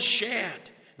blood was shed.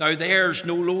 Now there's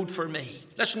no load for me.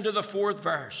 Listen to the fourth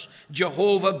verse.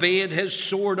 Jehovah bade his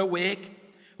sword awake.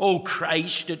 O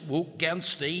Christ, it woke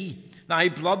against thee. Thy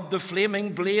blood the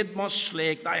flaming blade must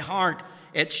slake. Thy heart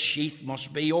its sheath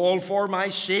must be. All for my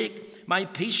sake, my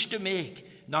peace to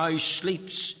make. Now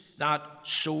sleeps that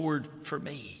sword for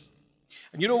me.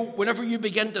 And you know, whenever you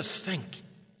begin to think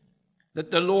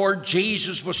that the Lord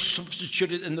Jesus was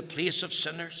substituted in the place of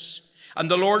sinners, and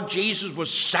the Lord Jesus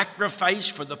was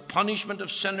sacrificed for the punishment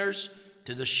of sinners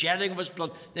to the shedding of his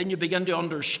blood, then you begin to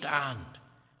understand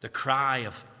the cry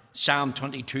of Psalm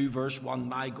 22 verse 1,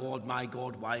 my God,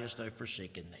 why hast thou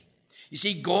forsaken me? You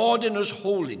see, God in his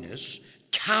holiness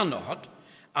cannot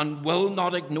and will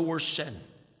not ignore sin.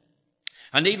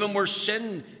 And even where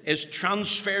sin is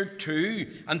transferred to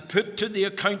and put to the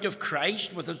account of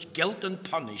Christ with its guilt and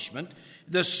punishment,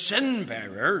 the sin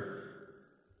bearer,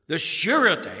 the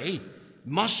surety,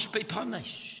 must be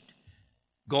punished.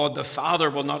 God the Father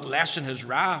will not lessen his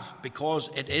wrath because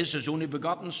it is his only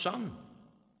begotten Son.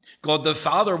 God the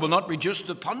Father will not reduce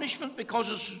the punishment because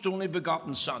it's his only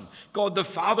begotten Son. God the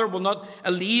Father will not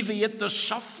alleviate the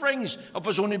sufferings of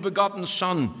his only begotten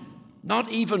Son,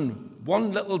 not even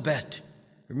one little bit.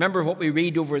 Remember what we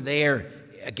read over there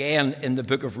again in the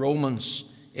book of Romans,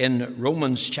 in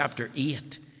Romans chapter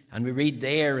 8. And we read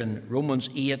there in Romans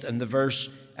 8 and the verse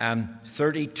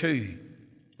 32.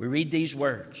 We read these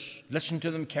words. Listen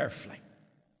to them carefully.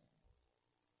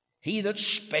 He that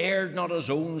spared not his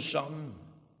own Son,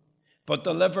 but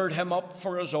delivered him up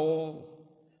for us all,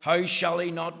 how shall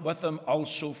he not with him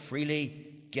also freely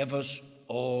give us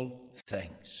all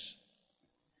things?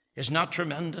 Isn't that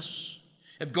tremendous?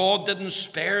 If God didn't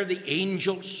spare the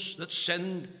angels that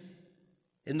sinned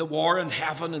in the war in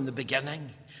heaven in the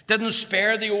beginning, didn't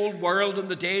spare the old world in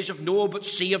the days of Noah, but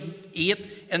saved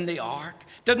 8 in the ark,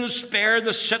 didn't spare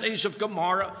the cities of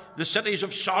Gomorrah, the cities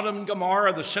of Sodom and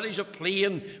Gomorrah, the cities of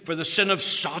Plain for the sin of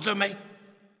sodomy.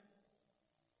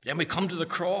 Then we come to the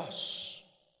cross.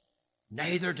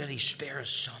 Neither did he spare his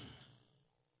Son.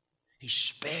 He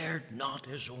spared not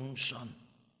his own Son.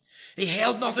 He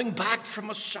held nothing back from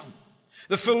his Son.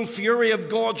 The full fury of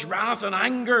God's wrath and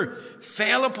anger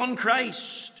fell upon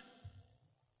Christ.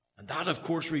 And that, of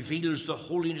course, reveals the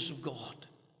holiness of God.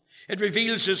 It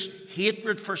reveals his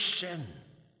hatred for sin.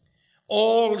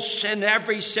 All sin,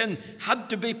 every sin, had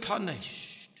to be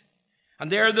punished.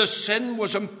 And there the sin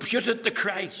was imputed to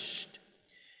Christ.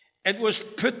 It was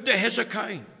put to his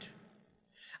account.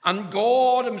 And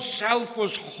God himself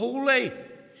was holy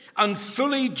and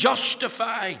fully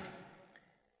justified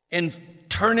in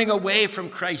turning away from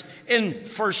Christ, in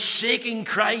forsaking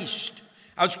Christ,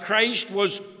 as Christ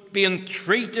was being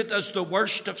treated as the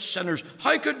worst of sinners.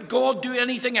 How could God do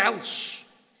anything else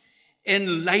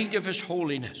in light of his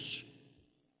holiness?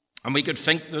 And we could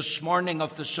think this morning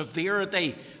of the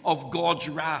severity of God's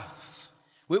wrath.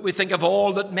 We think of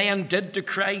all that men did to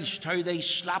Christ, how they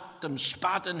slapped him,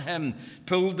 spat on him,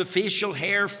 pulled the facial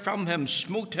hair from him,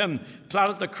 smote him,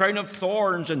 platted the crown of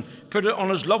thorns and put it on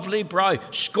his lovely brow,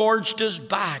 scourged his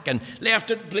back and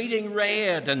left it bleeding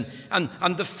red,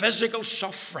 and the physical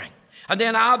suffering. And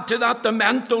then add to that the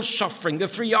mental suffering, the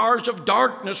 3 hours of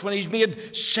darkness when he's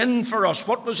made sin for us.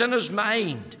 What was in his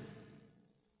mind?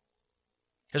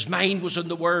 His mind was in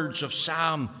the words of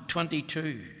Psalm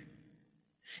 22.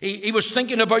 He was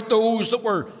thinking about those that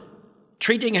were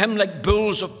treating him like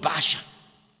bulls of Bashan.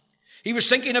 He was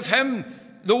thinking of him,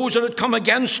 those that had come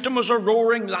against him as a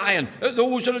roaring lion,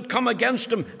 those that had come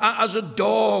against him as a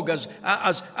dog,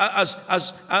 as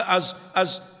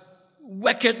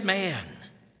wicked men.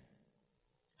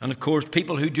 And of course,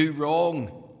 people who do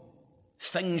wrong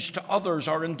things to others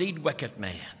are indeed wicked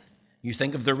men. You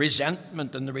think of the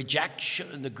resentment and the rejection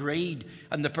and the greed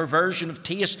and the perversion of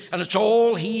taste, and it's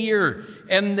all here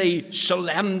in the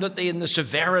solemnity and the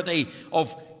severity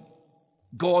of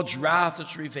God's wrath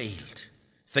that's revealed.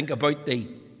 Think about the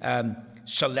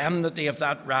solemnity of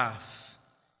that wrath.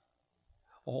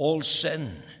 All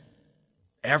sin,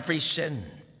 every sin.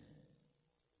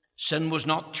 Sin was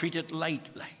not treated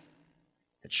lightly.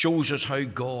 It shows us how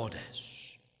God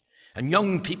is. And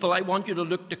young people, I want you to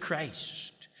look to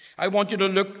Christ. I want you to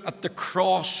look at the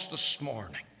cross this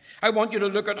morning. I want you to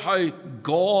look at how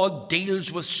God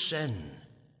deals with sin.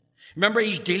 Remember,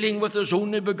 he's dealing with his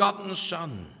only begotten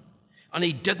Son, and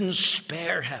he didn't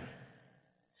spare him.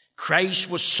 Christ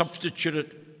was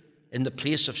substituted in the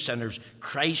place of sinners.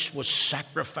 Christ was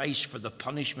sacrificed for the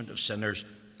punishment of sinners.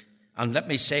 And let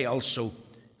me say also,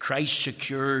 Christ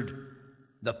secured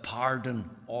the pardon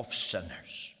of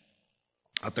sinners.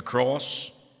 At the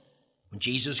cross, when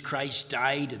Jesus Christ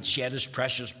died and shed his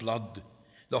precious blood,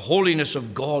 the holiness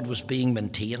of God was being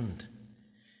maintained.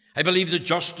 I believe the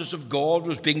justice of God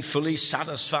was being fully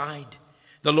satisfied.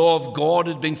 The law of God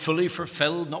had been fully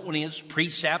fulfilled, not only in its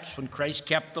precepts when Christ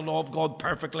kept the law of God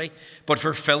perfectly, but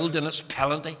fulfilled in its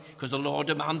penalty, because the law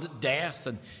demanded death,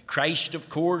 and Christ, of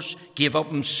course, gave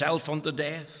up himself unto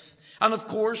death. And of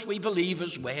course, we believe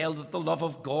as well that the love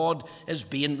of God is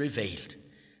being revealed.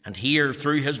 And here,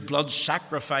 through his blood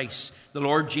sacrifice, the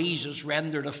Lord Jesus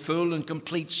rendered a full and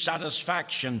complete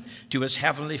satisfaction to his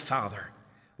heavenly Father.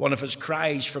 One of his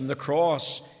cries from the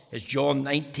cross is John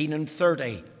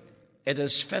 19:30. It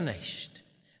is finished.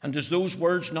 And does those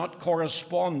words not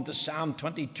correspond to Psalm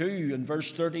 22 and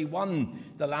verse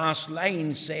 31? The last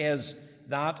line says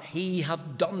that he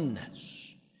hath done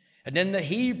this. And in the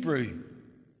Hebrew,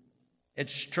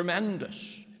 it's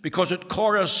tremendous because it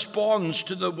corresponds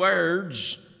to the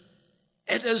words,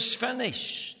 it is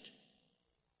finished.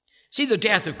 See, the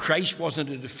death of Christ wasn't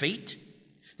a defeat.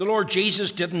 The Lord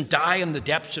Jesus didn't die in the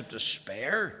depths of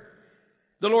despair.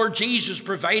 The Lord Jesus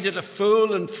provided a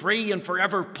full and free and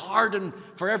forever pardon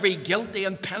for every guilty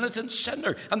and penitent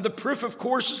sinner. And the proof, of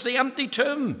course, is the empty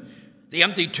tomb. The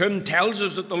empty tomb tells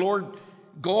us that the Lord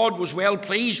God was well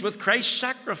pleased with Christ's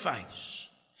sacrifice.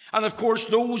 And of course,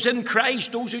 those in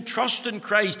Christ, those who trust in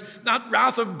Christ, that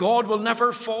wrath of God will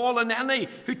never fall on any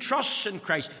who trusts in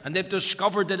Christ. And they've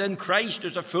discovered that in Christ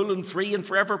there's a full and free and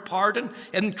forever pardon.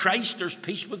 In Christ there's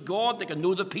peace with God. They can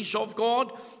know the peace of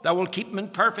God. That will keep them in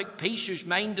perfect peace, whose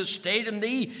mind is stayed in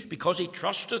thee, because he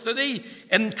trusteth in thee.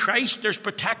 In Christ there's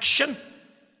protection.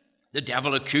 The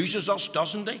devil accuses us,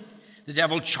 doesn't he? The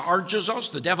devil charges us.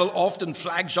 The devil often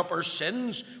flags up our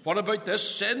sins. What about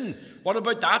this sin? What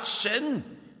about that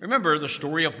sin? Remember the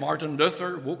story of Martin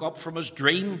Luther, woke up from his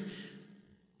dream.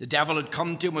 The devil had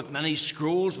come to him with many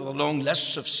scrolls with a long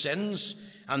list of sins.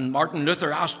 And Martin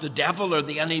Luther asked the devil, are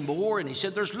there any more? And he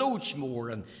said, there's loads more.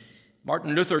 And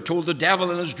Martin Luther told the devil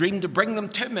in his dream to bring them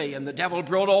to me. And the devil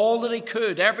brought all that he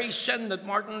could, every sin that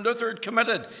Martin Luther had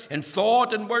committed in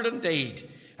thought and word and deed.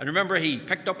 And remember, he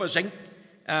picked up his ink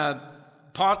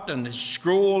pot and his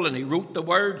scroll, and he wrote the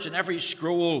words in every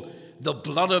scroll, the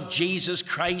blood of Jesus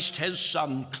Christ, his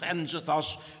Son, cleanseth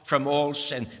us from all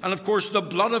sin. And of course, the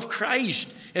blood of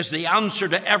Christ is the answer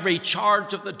to every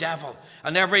charge of the devil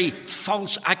and every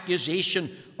false accusation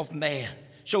of man.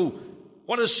 So,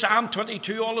 what is Psalm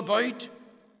 22 all about?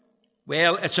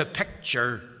 Well, it's a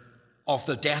picture of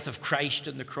the death of Christ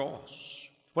on the cross.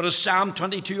 What is Psalm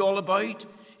 22 all about?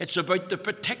 It's about the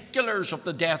particulars of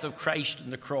the death of Christ on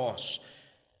the cross.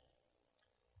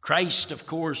 Christ, of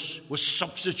course, was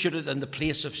substituted in the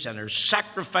place of sinners,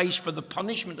 sacrificed for the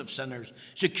punishment of sinners,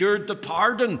 secured the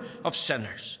pardon of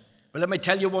sinners. But let me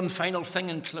tell you one final thing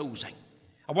in closing.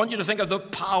 I want you to think of the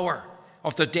power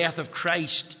of the death of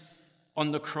Christ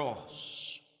on the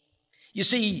cross. You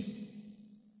see,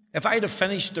 if I'd have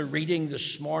finished the reading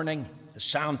this morning,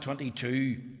 Psalm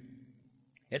 22,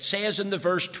 it says in the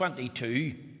verse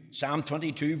 22, Psalm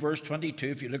 22, verse 22,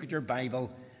 if you look at your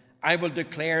Bible, I will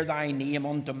declare thy name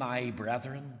unto my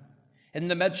brethren. In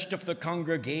the midst of the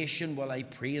congregation will I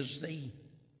praise thee.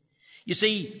 You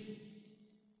see,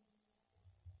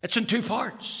 it's in two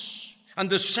parts. And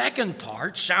the second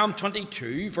part, Psalm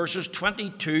 22, verses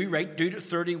 22 right through to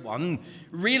 31,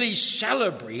 really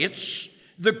celebrates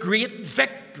the great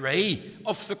victory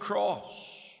of the cross.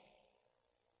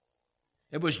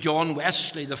 It was John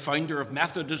Wesley, the founder of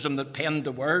Methodism, that penned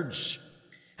the words,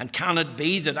 "And can it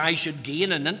be that I should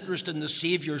gain an interest in the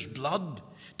Saviour's blood?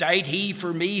 Died he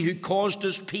for me who caused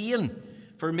his pain,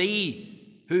 for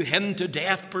me who him to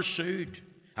death pursued?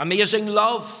 Amazing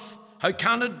love, how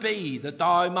can it be that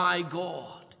thou, my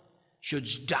God,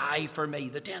 shouldst die for me?"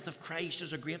 The death of Christ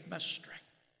is a great mystery.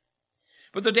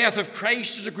 But the death of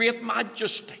Christ is a great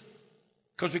majesty,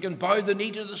 because we can bow the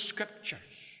knee to the Scriptures.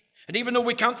 And even though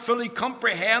we can't fully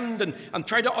comprehend and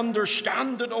try to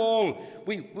understand it all,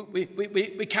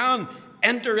 we can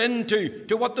enter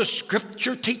into what the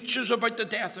Scripture teaches about the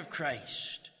death of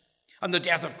Christ. And the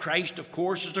death of Christ, of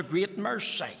course, is a great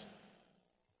mercy.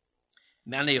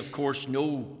 Many, of course,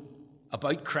 know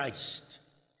about Christ,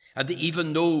 and they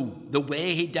even know the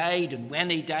way he died and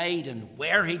when he died and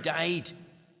where he died.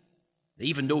 They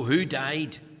even know who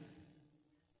died.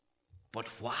 But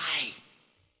why?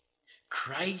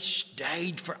 Christ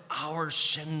died for our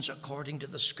sins according to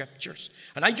the Scriptures.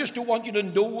 And I just don't want you to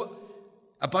know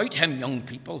about him, young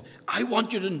people. I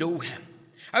want you to know him.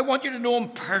 I want you to know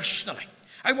him personally.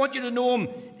 I want you to know him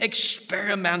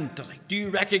experimentally. Do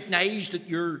you recognize that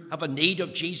you have a need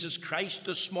of Jesus Christ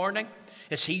this morning?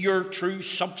 Is he your true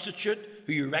substitute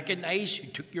who you recognize,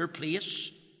 who took your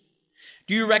place?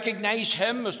 Do you recognize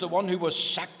him as the one who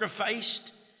was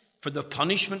sacrificed for the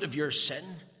punishment of your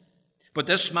sin? But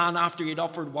this man, after he'd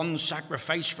offered one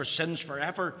sacrifice for sins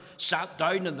forever, sat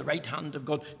down in the right hand of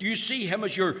God. Do you see him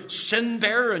as your sin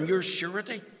bearer and your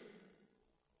surety?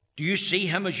 Do you see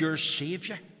him as your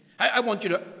Saviour? I want you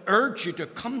to urge you to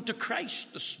come to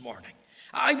Christ this morning.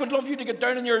 I would love you to get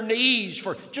down on your knees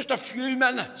for just a few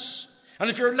minutes. And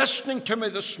if you're listening to me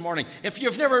this morning, if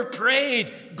you've never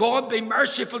prayed, "God be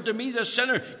merciful to me, the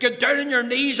sinner," get down on your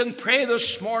knees and pray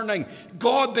this morning.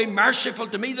 "God be merciful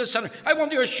to me, the sinner." I want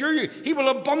to assure you, he will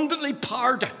abundantly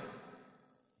pardon.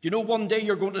 You know, one day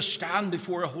you're going to stand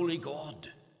before a holy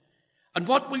God. And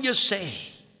what will you say?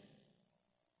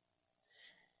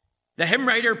 The hymn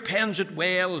writer pens it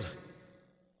well.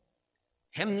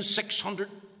 Hymn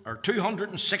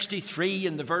 263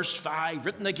 in the verse 5,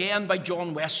 written again by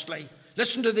John Wesley.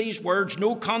 Listen to these words: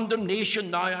 "No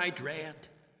condemnation now I dread.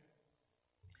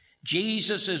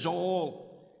 Jesus is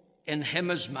all, in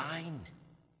him is mine.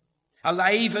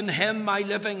 Alive in him my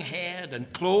living head,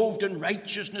 and clothed in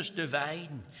righteousness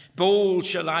divine. Bold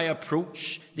shall I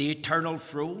approach the eternal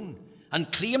throne,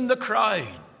 and claim the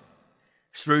crown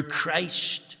through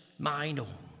Christ mine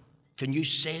own." Can you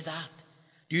say that?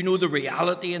 Do you know the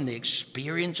reality and the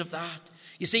experience of that?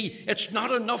 You see, it's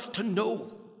not enough to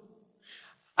know.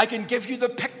 I can give you the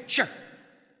picture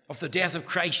of the death of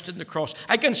Christ on the cross.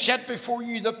 I can set before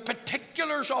you the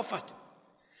particulars of it.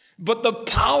 But the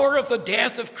power of the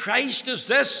death of Christ is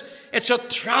this: it's a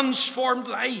transformed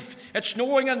life. It's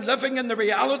knowing and living in the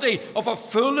reality of a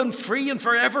full and free and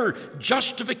forever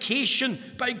justification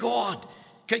by God.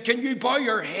 Can you bow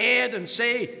your head and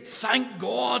say, "Thank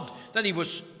God that he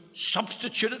was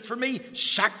substituted for me,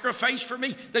 sacrificed for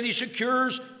me, that he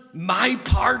secures my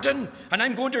pardon, and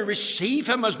I'm going to receive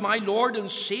him as my Lord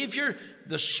and Saviour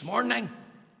this morning"?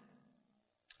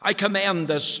 I commend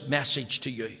this message to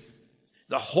you.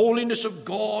 The holiness of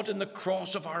God in the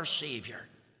cross of our Saviour.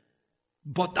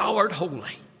 "But thou art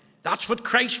holy." That's what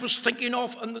Christ was thinking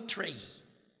of on the tree.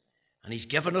 And he's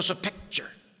given us a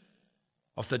picture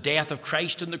of the death of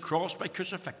Christ on the cross by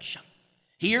crucifixion.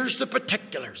 Here's the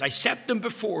particulars. I set them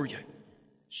before you.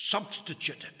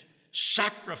 Substituted,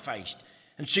 sacrificed,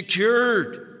 and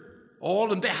secured,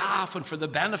 all in behalf and for the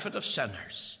benefit of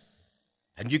sinners.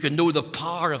 And you can know the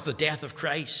power of the death of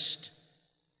Christ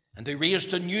and be raised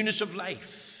to newness of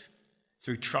life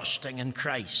through trusting in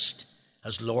Christ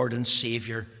as Lord and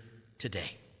Saviour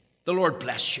today. The Lord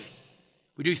bless you.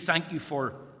 We do thank you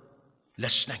for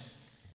listening.